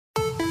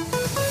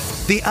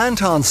The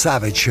Anton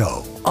Savage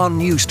Show on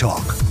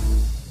Newstalk.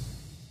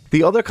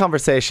 The other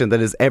conversation that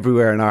is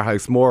everywhere in our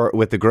house, more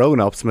with the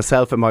grown-ups,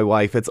 myself and my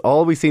wife, it's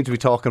all we seem to be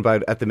talking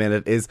about at the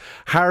minute is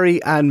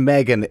Harry and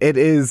Meghan.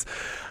 It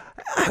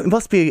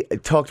must be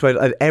talked about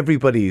at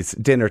everybody's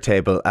dinner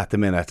table at the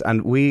minute,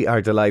 and we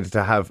are delighted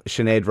to have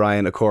Sinead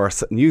Ryan, of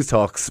course,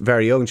 Newstalk's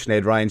very own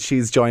Sinead Ryan.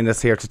 She's joined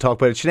us here to talk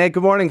about it. Sinead,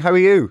 good morning, how are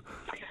you?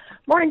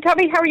 Morning,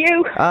 Tommy. How are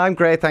you? I'm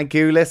great, thank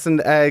you. Listen,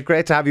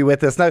 great to have you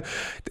with us. Now,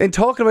 in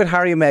talking about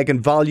Harry and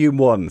Meghan, Volume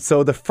 1,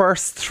 so the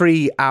first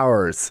 3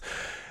 hours,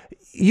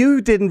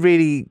 you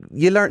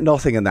learnt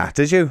nothing in that,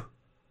 did you?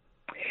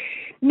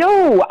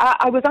 No,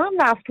 I was on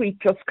last week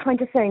just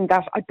kind of saying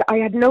that I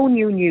had no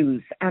new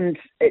news and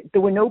there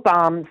were no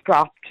bombs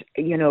dropped.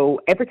 You know,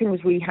 everything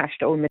was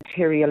rehashed old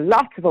material,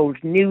 lots of old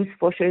news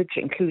footage,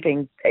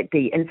 including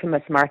the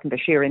infamous Martin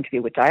Bashir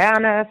interview with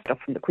Diana, stuff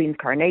from the Queen's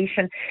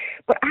coronation,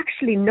 but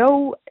actually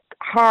no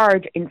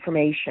hard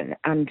information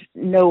and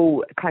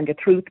no kind of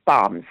truth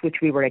bombs, which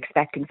we were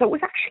expecting. So it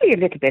was actually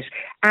a little bit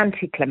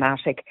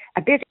anticlimactic,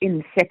 a bit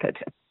insipid,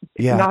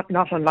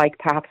 not unlike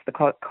perhaps the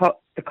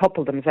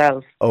couple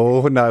themselves.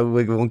 Oh, no,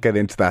 we won't get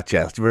into that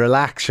yet.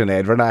 Relax,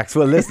 Sinead, relax.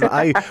 Well, listen,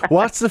 I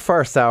watched the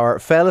first hour,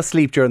 fell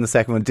asleep during the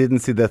second one, didn't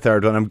see the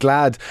third one. I'm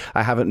glad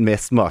I haven't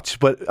missed much.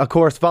 But, of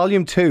course,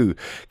 Volume 2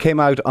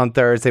 came out on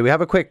Thursday. We have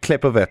a quick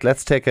clip of it.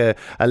 Let's take a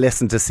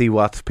listen to see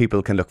what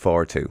people can look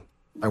forward to.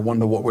 I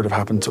wonder what would have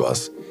happened to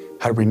us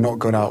had we not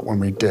gone out when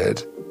we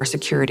did. Our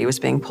security was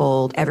being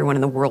pulled. Everyone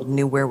in the world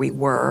knew where we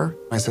were.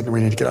 I said, we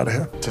need to get out of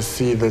here. To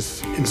see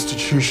this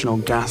institutional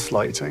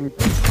gaslighting.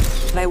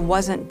 But I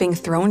wasn't being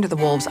thrown to the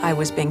wolves, I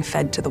was being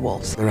fed to the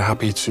wolves. They were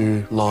happy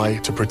to lie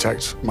to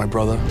protect my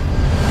brother.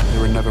 They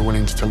were never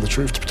willing to tell the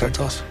truth to protect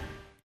us.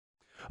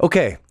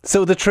 Okay,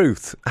 so the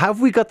truth.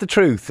 Have we got the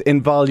truth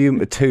in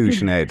Volume 2,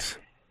 Sinead?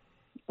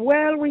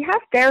 Well, we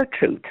have their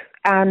truth.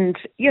 And,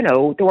 you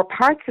know, there were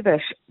parts of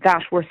it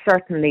that were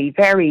certainly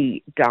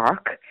very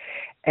dark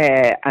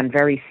and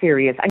very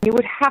serious. And you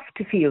would have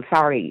to feel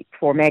sorry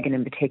for Meghan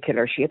in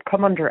particular. She had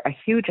come under a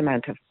huge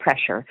amount of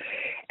pressure,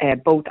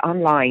 both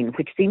online,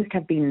 which seems to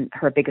have been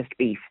her biggest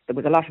beef. There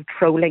was a lot of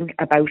trolling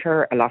about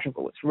her. A lot of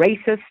it was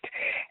racist.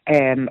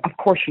 Of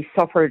course, she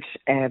suffered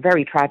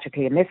very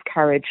tragically a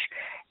miscarriage.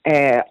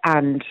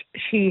 And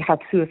she had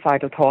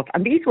suicidal thoughts.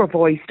 And these were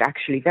voiced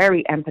actually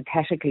very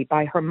empathetically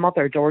by her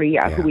mother,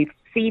 Doria, who we've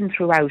seen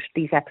throughout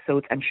these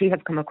episodes. And she has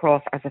come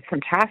across as a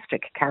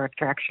fantastic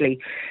character, actually,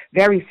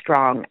 very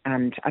strong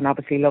and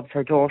obviously loves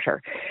her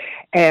daughter.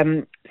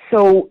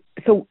 So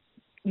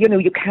you know,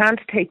 you can't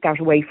take that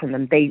away from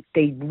them. They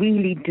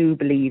really do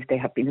believe they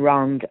have been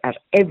wronged at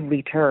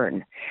every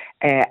turn.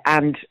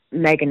 And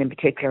Meghan in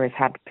particular has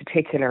had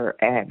particular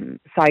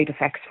side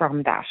effects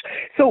from that.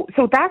 So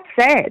that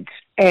said,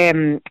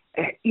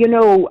 you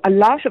know, a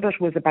lot of it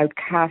was about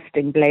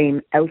casting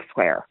blame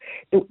elsewhere.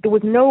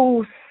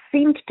 There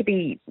seemed to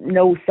be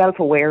no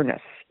self-awareness,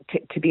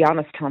 to be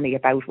honest, Tommy,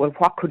 about, well,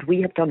 what could we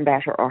have done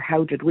better or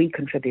how did we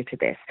contribute to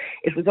this?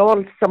 It was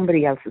all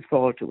somebody else's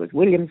fault. It was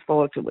William's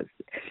fault. It was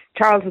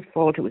Charles's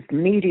fault. It was the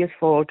media's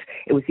fault.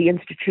 It was the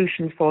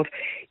institution's fault.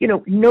 You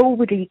know,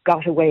 nobody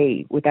got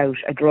away without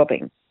a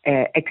drubbing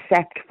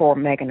except for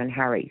Meghan and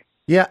Harry.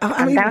 Yeah,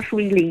 and that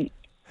really...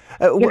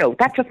 you know,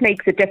 that just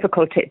makes it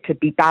difficult to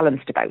be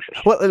balanced about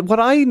it. Well, what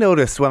I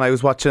noticed when I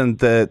was watching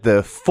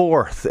the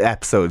fourth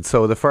episode,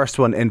 so the first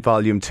one in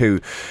Volume 2,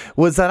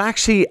 was that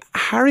actually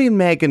Harry and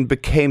Meghan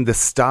became the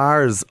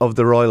stars of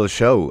the royal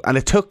show. And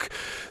it took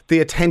the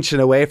attention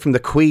away from the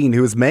Queen,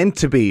 who was meant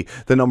to be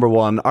the number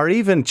one, or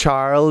even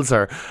Charles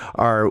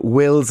or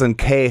Wills and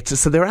Kate.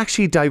 So they're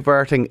actually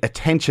diverting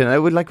attention. I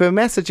would like a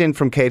message in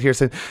from Kate here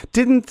saying,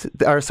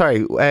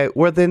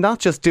 were they not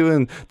just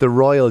doing the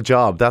royal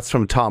job? That's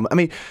from Tom. I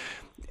mean,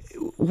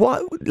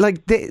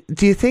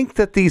 do you think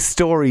that these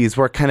stories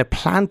were kind of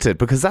planted?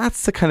 Because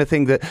that's the kind of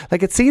thing that,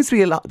 like, it seems to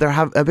be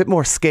a bit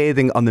more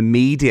scathing on the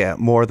media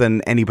more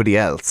than anybody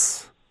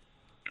else.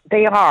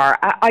 They are.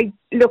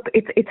 Look,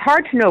 it's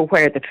hard to know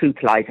where the truth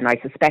lies, and I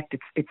suspect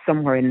it's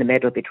somewhere in the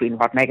middle between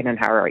what Meghan and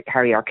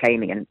Harry are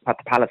claiming and what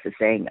the palace is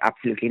saying.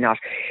 Absolutely not.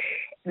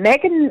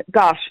 Meghan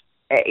got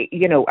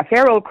a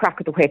fair old crack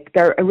of the whip.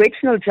 Their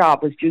original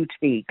job was due to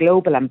be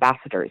global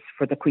ambassadors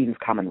for the Queen's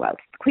Commonwealth.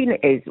 The Queen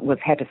was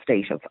head of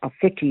state of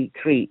 16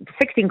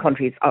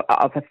 countries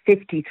of a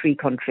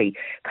 53-country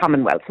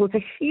Commonwealth. So it's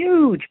a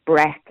huge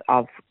breadth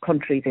of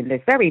countries in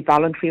this very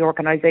voluntary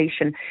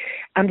organisation.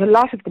 And a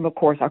lot of them, of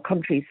course, are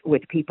countries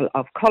with people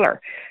of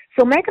colour.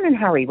 So Meghan and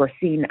Harry were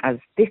seen as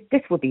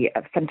this would be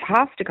a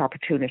fantastic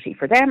opportunity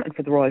for them and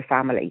for the royal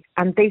family.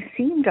 And they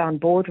seemed on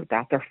board with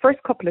that. Their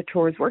first couple of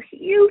tours were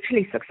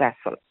hugely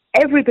successful.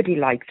 Everybody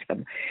liked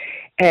them.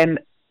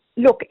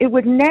 Look, it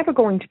was never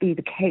going to be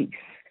the case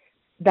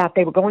that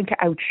they were going to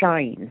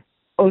outshine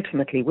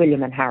ultimately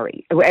William and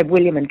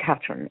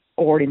Catherine,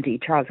 or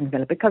indeed Charles and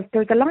Camilla, because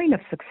there's a line of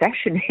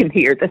succession in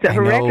here. There's a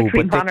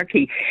hereditary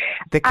monarchy.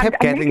 They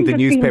kept getting the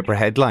newspaper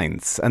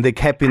headlines, and they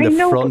kept in the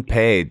front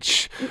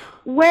page.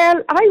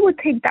 Well, I would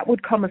think that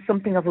would come as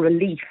something of a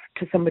relief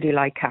to somebody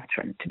like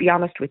Catherine, to be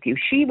honest with you.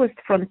 She was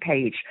the front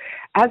page,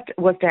 as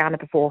was Diana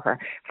before her,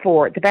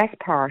 for the best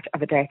part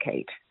of a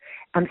decade.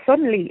 And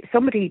suddenly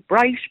somebody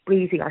bright,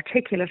 breezy,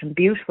 articulate and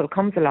beautiful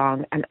comes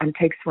along and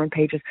takes the front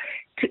pages.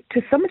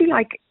 To somebody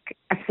like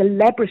a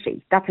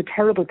celebrity, that's a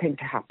terrible thing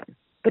to happen.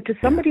 But to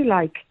somebody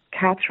like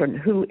Catherine,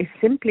 who is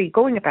simply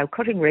going about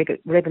cutting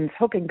ribbons,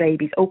 hugging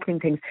babies, opening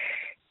things,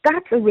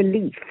 that's a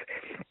relief.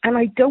 And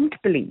I don't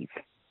believe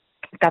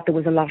that there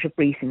was a lot of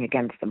briefing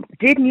against them.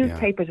 Did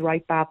newspapers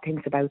write bad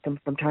things about them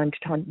from time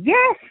to time?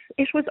 Yes,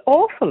 it was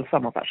awful,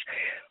 some of it.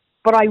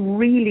 But I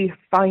really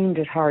find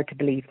it hard to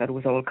believe that it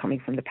was all coming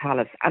from the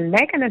palace. And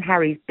Meghan and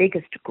Harry's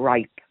biggest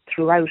gripe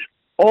throughout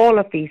all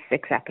of these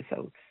 6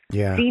 episodes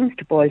seems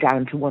to boil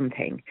down to one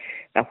thing,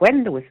 that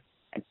when there was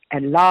a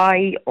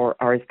lie or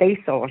as they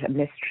saw it, a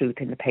mistruth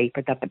in the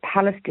paper, that the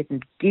palace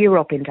didn't gear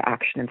up into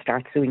action and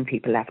start suing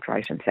people left,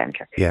 right and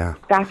centre. Yeah.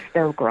 That's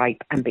their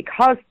gripe. And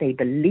because they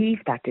believe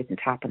that didn't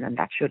happen and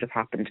that should have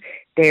happened,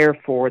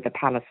 therefore the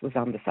palace was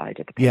on the side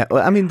of the paper. Yeah,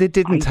 well, I mean, they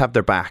didn't have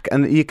their back.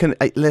 And you can,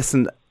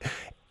 listen,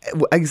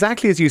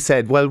 exactly as you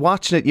said, while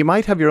watching it, you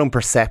might have your own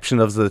perception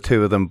of the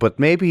two of them, but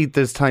maybe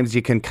there's times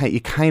you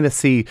kind of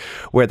see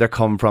where they're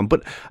coming from.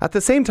 But at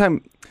the same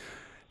time,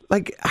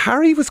 like,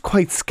 Harry was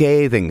quite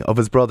scathing of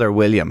his brother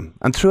William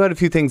and threw out a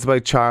few things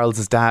about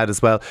Charles' dad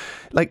as well.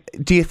 Like,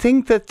 do you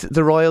think that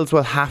the royals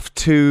will have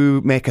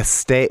to make a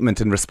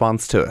statement in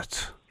response to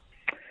it?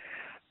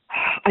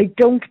 I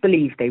don't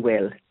believe they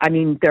will. I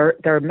mean,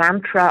 their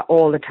mantra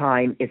all the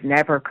time is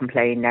never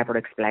complain, never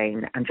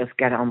explain, and just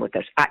get on with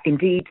it.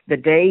 Indeed, the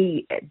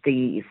day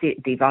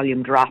the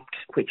volume dropped,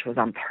 which was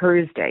on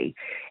Thursday,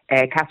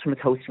 Catherine was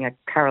hosting a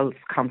Carol's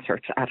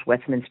concert at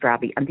Westminster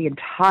Abbey, and the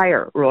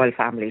entire royal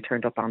family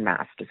turned up en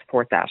masse to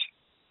support that.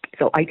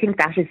 So I think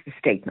that is the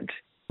statement.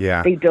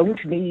 Yeah. They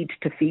don't need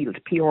to field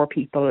PR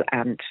people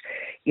and,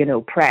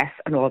 press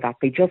and all that.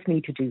 They just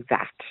need to do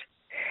that.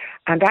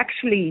 And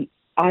actually,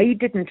 I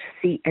didn't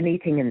see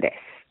anything in this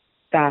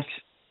that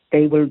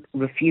they will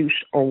refute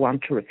or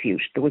want to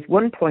refute. There was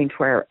one point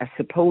where a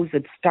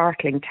supposed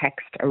startling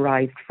text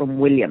arrived from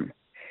William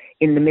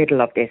in the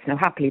middle of this. Now,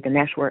 happily, the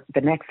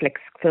Netflix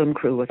film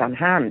crew was on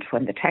hand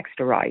when the text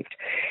arrived,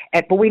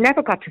 but we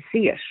never got to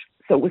see it.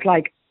 So it was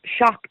like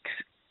shocked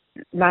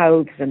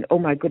mouths and, oh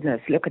my goodness,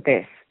 look at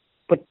this.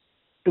 But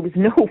there was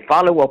no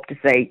follow-up to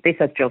say, this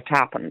has just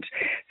happened.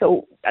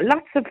 So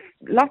lots of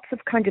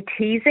kind of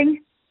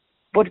teasing,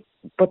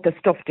 but the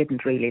stuff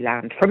didn't really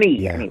land, for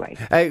me anyway.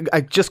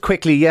 Just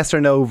quickly, yes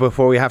or no,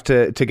 before we have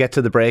to get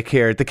to the break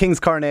here. The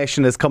King's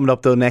coronation is coming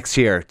up though next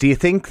year. Do you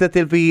think that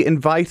they'll be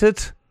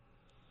invited?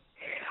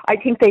 I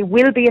think they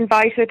will be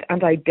invited,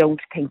 and I don't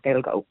think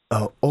they'll go.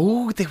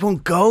 Oh, they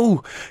won't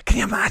go. Can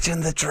you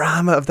imagine the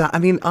drama of that? I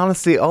mean,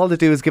 honestly, all they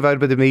do is give out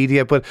about the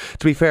media, but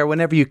to be fair,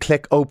 whenever you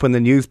click open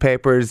the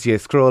newspapers, you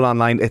scroll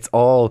online, it's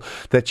all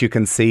that you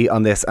can see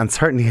on this, and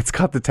certainly it's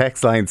got the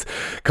text lines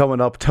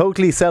coming up.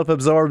 Totally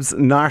self-absorbed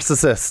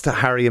narcissist,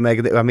 Harry and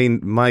Meghan. I mean,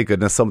 my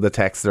goodness, some of the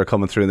texts that are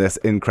coming through in this,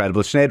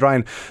 incredible. Sinead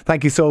Ryan,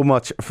 thank you so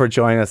much for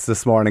joining us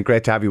this morning.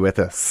 Great to have you with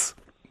us.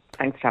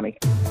 Thanks, Tommy.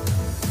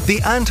 The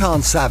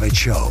Anton Savage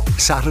Show,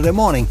 Saturday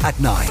morning at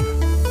 9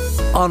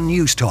 on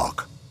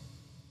Newstalk.